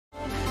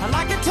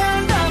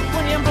turned up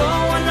when you're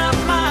blowing up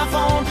my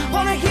phone.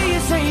 Wanna hear you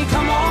say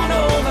come on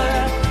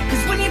over,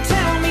 'cause when you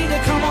tell me to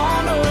come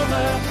on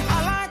over,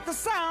 I like the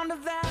sound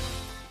of that.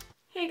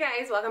 Hey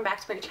guys, welcome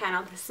back to my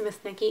channel. This is Miss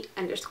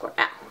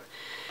Nikki_L.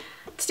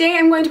 Today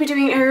I'm going to be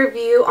doing a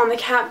review on the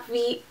Kat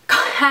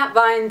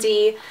Von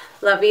D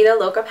La Vida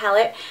Loca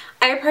palette.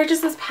 I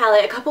purchased this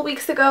palette a couple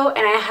weeks ago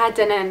and I had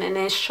done an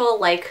initial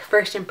like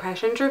first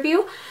impressions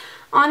review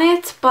on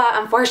it, but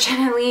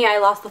unfortunately I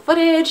lost the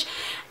footage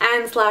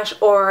and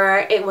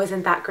or it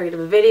wasn't that great of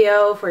a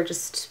video for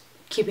just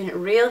keeping it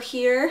real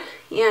here.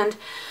 And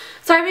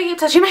sorry if I keep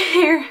touching my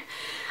hair.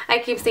 I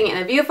keep seeing it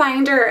in the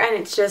viewfinder and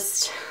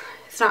it's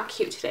not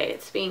cute today.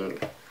 It's being,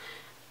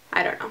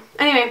 I don't know.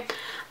 Anyway,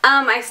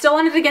 I still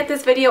wanted to get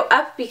this video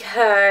up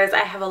because I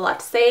have a lot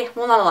to say.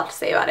 Well, not a lot to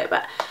say about it,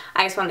 but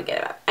I just wanted to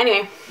get it up.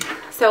 Anyway,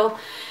 so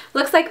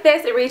looks like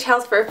this. It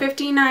retails for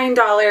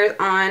 $59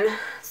 on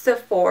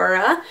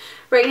Sephora.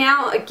 Right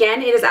now,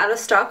 again, it is out of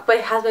stock, but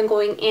it has been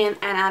going in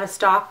and out of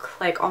stock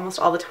like almost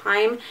all the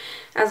time,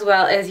 as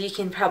well as you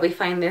can probably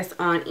find this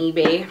on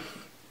eBay.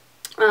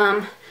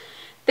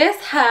 This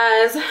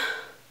has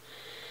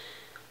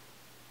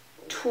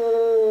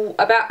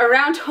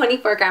around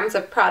 24 grams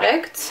of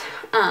product.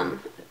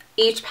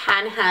 Each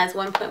pan has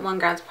 1.1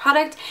 grams of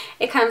product.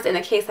 It comes in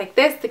a case like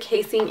this. The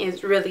casing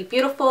is really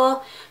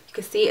beautiful. You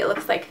can see it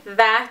looks like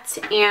that,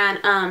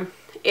 and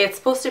it's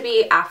supposed to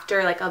be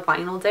after like a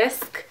vinyl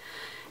disc,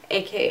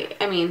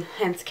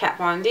 hence Kat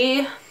Von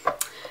D.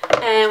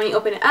 And when you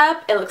open it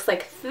up, it looks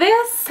like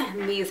this,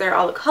 and these are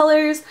all the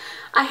colors.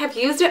 I have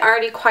used it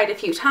already quite a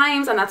few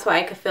times, and that's why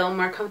I could feel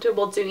more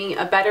comfortable doing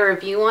a better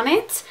review on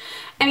it.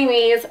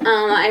 Anyways,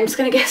 I'm just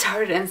gonna get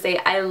started and say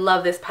I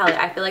love this palette.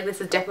 I feel like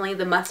this is definitely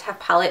the must-have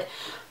palette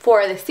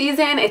for the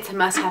season. It's a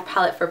must-have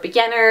palette for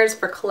beginners,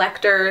 for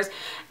collectors,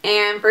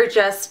 and for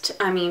just,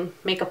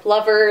 makeup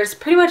lovers,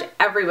 pretty much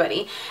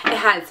everybody. It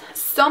has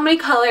so many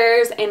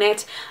colors in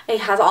it.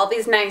 It has all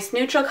these nice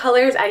neutral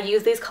colors. I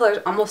use these colors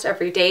almost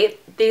every day.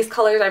 These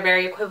colors are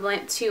very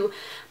equivalent to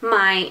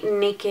my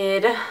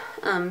Naked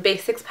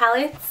Basics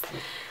palettes,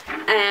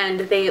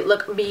 and they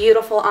look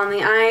beautiful on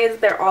the eyes.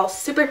 They're all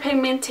super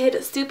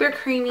pigmented, super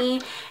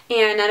creamy,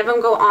 and none of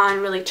them go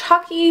on really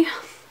chalky.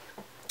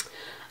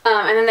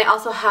 And then they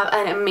also have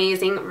an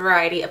amazing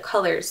variety of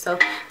colors. So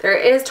there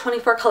is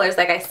 24 colors,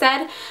 like I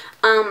said.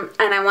 And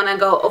I want to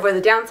go over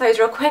the downsides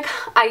real quick.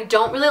 I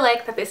don't really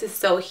like that this is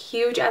so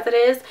huge as it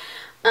is.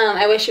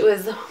 I wish it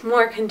was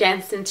more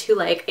condensed into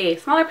like a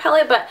smaller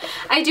palette, but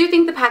I do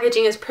think the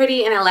packaging is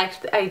pretty and I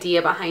liked the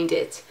idea behind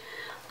it.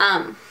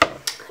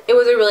 It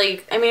was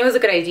it was a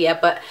good idea,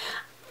 but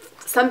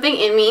something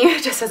in me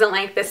just doesn't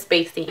like the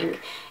spacing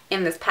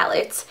in this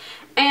palette.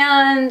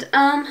 And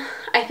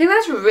I think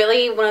that's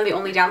really one of the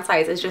only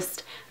downsides is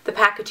just the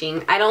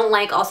packaging. I don't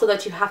like also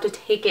that you have to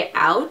take it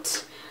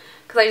out,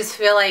 because I just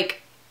feel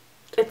like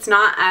it's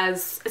not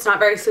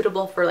very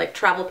suitable for like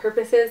travel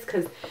purposes,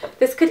 because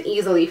this could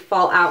easily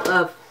fall out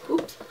of,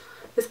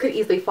 this could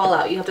easily fall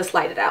out. You have to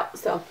slide it out,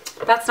 so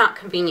that's not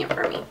convenient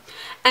for me.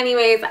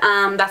 Anyways,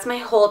 that's my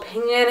whole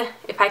opinion.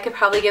 If I could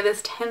probably give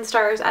this 10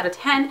 stars out of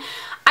 10,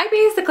 I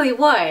basically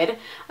would.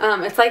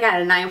 It's like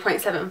at a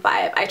 9.75.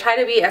 I try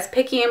to be as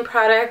picky in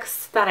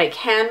products that I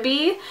can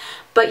be,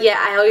 but yeah,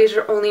 I always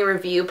only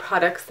review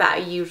products that I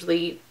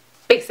usually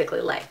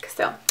basically like.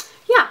 So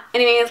yeah,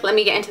 anyways, let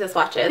me get into the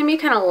swatches. It's gonna be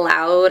kind of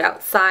loud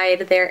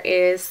outside. There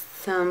is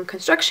some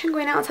construction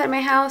going on outside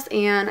my house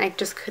and I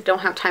just don't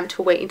have time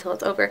to wait until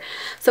it's over.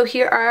 So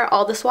here are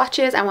all the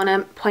swatches. I want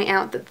to point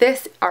out that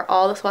this are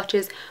all the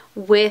swatches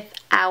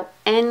without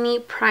any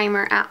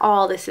primer at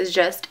all. This is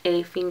just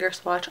a finger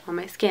swatch on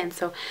my skin.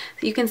 So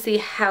you can see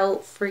how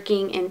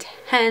freaking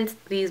intense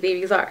these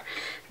babies are.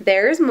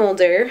 There's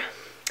Molder.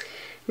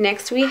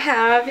 Next we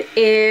have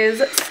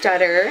is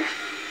Stutter.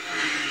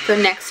 The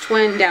next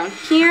one down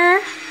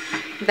here,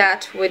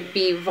 that would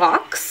be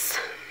Vox.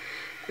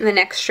 The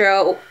next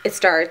row, it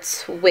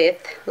starts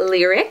with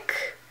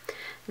Lyric.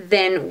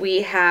 Then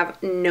we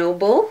have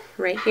Noble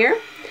right here.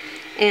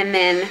 And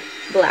then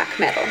Black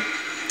Metal.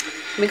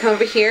 When we come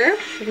over here,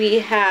 we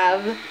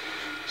have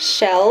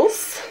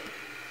Shells.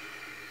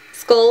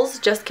 Skulls,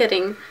 just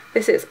kidding.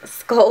 This is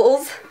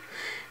Skulls.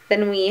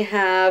 Then we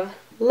have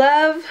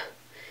Love.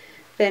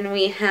 Then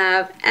we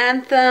have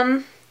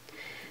Anthem.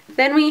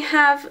 Then we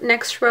have,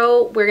 next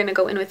row, we're going to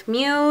go in with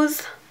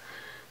Muse.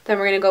 Then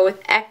we're going to go with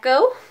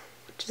Echo,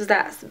 which is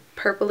that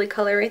purpley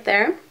color right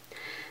there.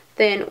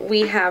 Then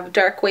we have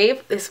Dark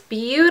Wave, this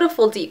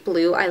beautiful deep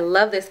blue. I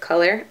love this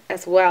color,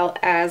 as well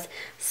as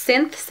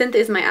Synth. Synth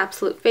is my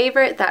absolute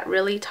favorite, that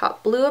really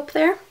top blue up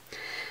there.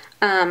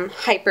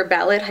 Hyper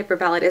Ballad. Hyper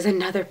Ballad is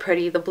another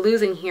pretty. The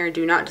blues in here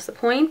do not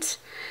disappoint.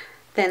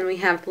 Then we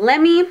have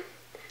Lemmy,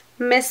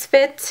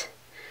 Misfit.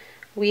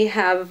 We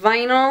have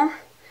Vinyl.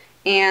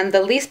 And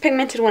the least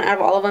pigmented one out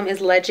of all of them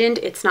is Legend.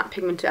 It's not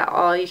pigmented at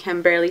all. You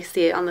can barely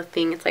see it on the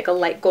thing. It's like a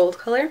light gold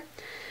color.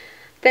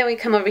 Then we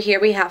come over here.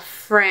 We have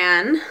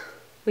Fran.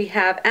 We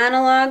have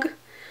Analog,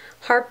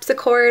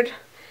 Harpsichord,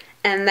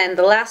 And then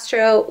the last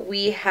row,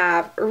 we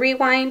have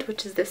Rewind,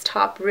 which is this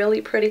top,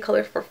 really pretty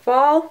color for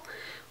fall.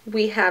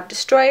 We have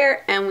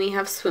Destroyer, and we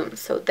have Swoon.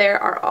 So there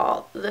are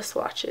all the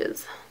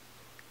swatches.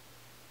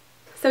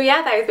 So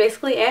yeah, that is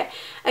basically it.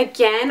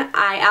 Again,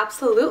 I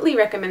absolutely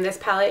recommend this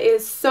palette. It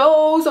is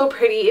so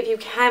pretty. If you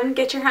can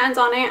get your hands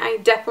on it, I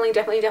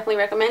definitely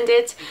recommend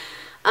it.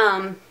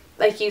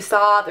 Like you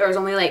saw, there was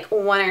only like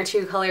 1 or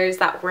 2 colors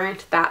that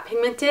weren't that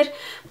pigmented,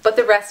 but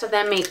the rest of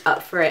them make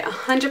up for it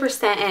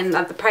 100%. And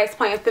at the price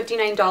point of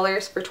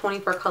 $59 for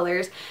 24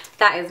 colors,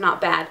 that is not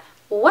bad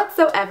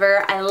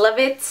whatsoever. I love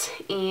it.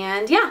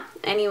 And yeah,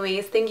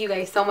 anyways, thank you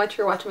guys so much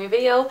for watching my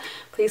video.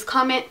 Please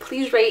comment,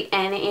 please rate,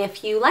 and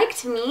if you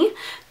liked me,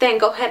 then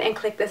go ahead and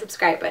click the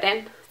subscribe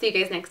button. See you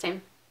guys next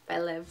time. Bye,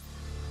 love.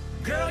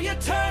 Girl, you're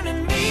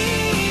turning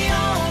me